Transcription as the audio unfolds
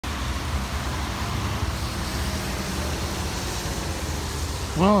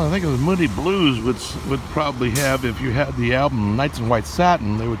Well, I think the Moody Blues would probably have, if you had the album Nights in White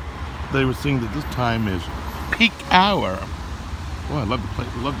Satin, they would sing that this time is peak hour. Boy, I'd love to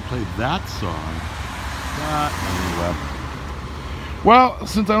play that song. Anyway. Well,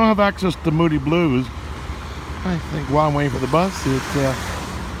 since I don't have access to Moody Blues, I think while I'm waiting for the bus, it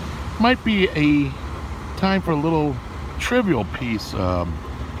might be a time for a little trivial piece.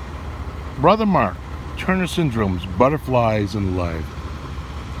 Brother Mark, Turner Syndrome's Butterflies in Life.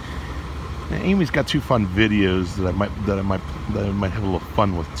 Now, Amy's got two fun videos that I might have a little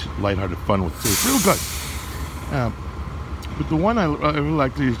fun with, lighthearted fun with too. It's real good. But the one I really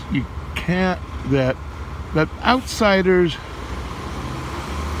like is you can't that outsiders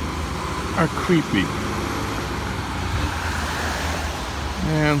are creepy.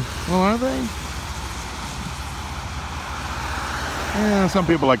 And well, are they? Yeah, some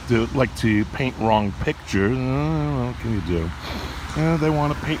people like to paint wrong pictures. What can you do? They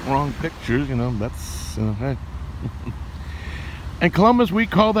want to paint wrong pictures. You know, that's. Hey. In Columbus, we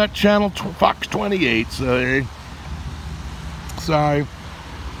call that channel Fox 28. So, sorry.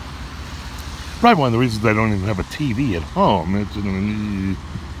 Probably one of the reasons I don't even have a TV at home.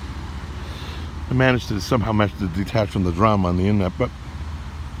 I managed to somehow detach from the drama on the internet, but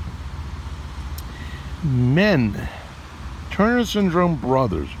men. Turner Syndrome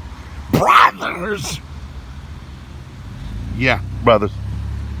brothers. Brothers! Yeah, brothers.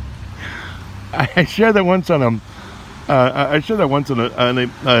 I shared that once on a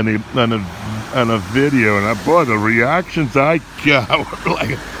video, and boy, the reactions I got were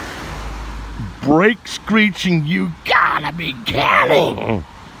like, brake screeching, you gotta be kidding!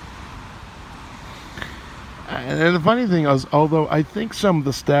 And the funny thing is, although I think some of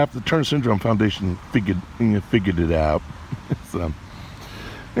the staff, the Turner Syndrome Foundation, figured it out. So,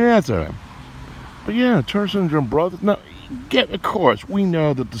 yeah, that's all right. But yeah, Turner Syndrome brothers. Now, of course, we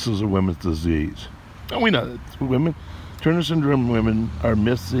know that this is a women's disease. And we know that women, Turner Syndrome women, are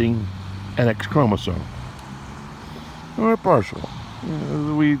missing an X chromosome. Or partial.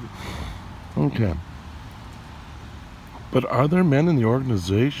 Okay. But are there men in the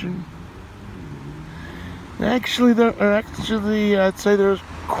organization? Actually, I'd say there's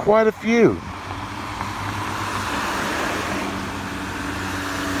quite a few.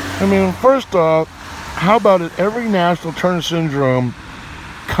 I mean, first off, how about at every National Turner Syndrome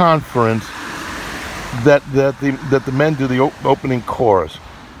conference that the men do the opening chorus?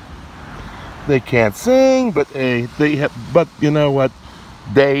 They can't sing, but they have. But you know what?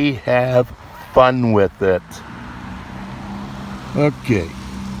 They have fun with it. Okay.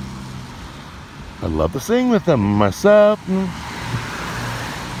 I love to sing with them myself.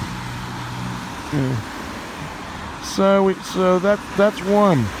 So that's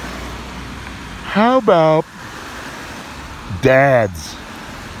one. How about dads?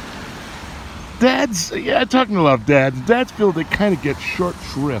 Dads, yeah, talking to a lot of dads. Dads feel they kind of get short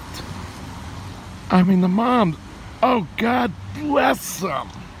shrift. I mean, the moms, oh, God bless them.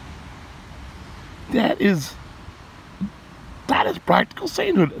 That is practical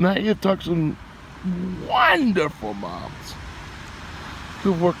sainthood. And I have talked to some wonderful moms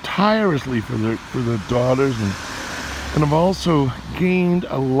who work tirelessly for their daughters and have also gained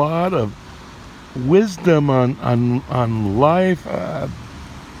a lot of wisdom on life.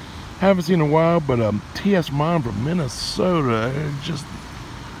 Haven't seen in a while, but T.S. mom from Minnesota, I just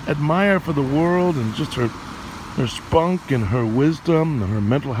admire for the world, and just her spunk and her wisdom and her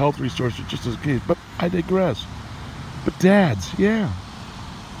mental health resources just as key. But I digress. But dads, yeah.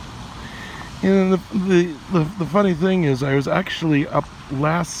 And the funny thing is, I was actually up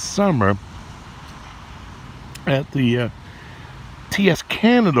last summer at the TS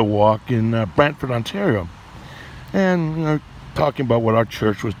Canada Walk in Brantford, Ontario, and talking about what our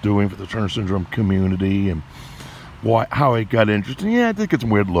church was doing for the Turner Syndrome community and how it got interested. Yeah, I did get some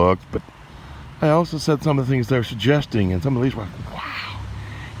weird looks, but I also said some of the things they were suggesting, and some of these were like, wow,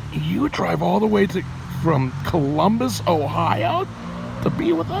 you would drive all the way from Columbus, Ohio to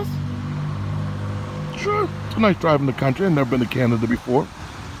be with us? Sure, it's a nice drive in the country. I've never been to Canada before.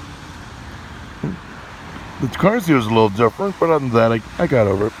 The currency was a little different, but other than that, I got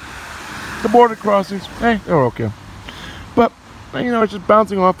over it. The border crossings, they were okay. But, it's just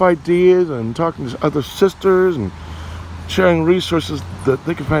bouncing off ideas and talking to other sisters and sharing resources that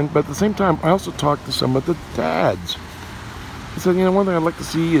they can find. But at the same time, I also talked to some of the dads. I said, one thing I'd like to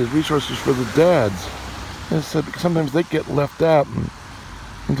see is resources for the dads. And I said, because sometimes they get left out,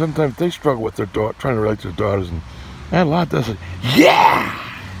 and sometimes they struggle with their trying to relate to their daughters. And I had a lot of dads say, yeah!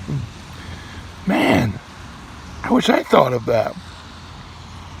 Man, I wish I thought of that.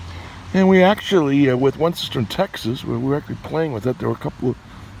 And we actually, with one sister in Texas, where we were actually playing with it, there were a couple of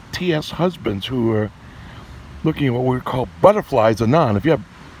TS husbands who were looking at what we call butterflies Anon. If you have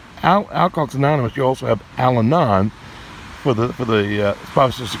Alcoholics Anonymous, you also have Al-Anon for the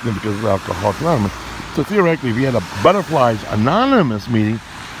spouses significance of Alcoholics Anonymous. So theoretically, if you had a Butterflies Anonymous meeting,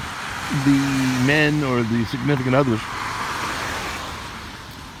 the men or the significant others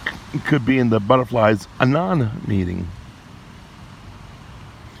could be in the Butterflies Anon meeting.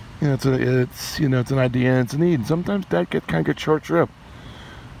 You know, it's an idea and it's a need. And sometimes that kind of gets short shrift.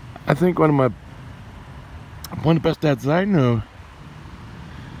 I think one of the best dads I know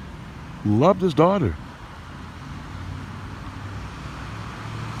loved his daughter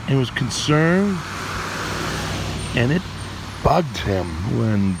and was concerned, and it bugged him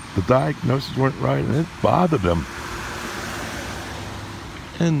when the diagnoses weren't right, and it bothered him.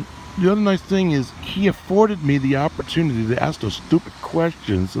 And the other nice thing is he afforded me the opportunity to ask those stupid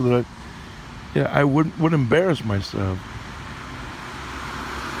questions so that I wouldn't embarrass myself.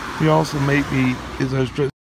 He also made me, as I was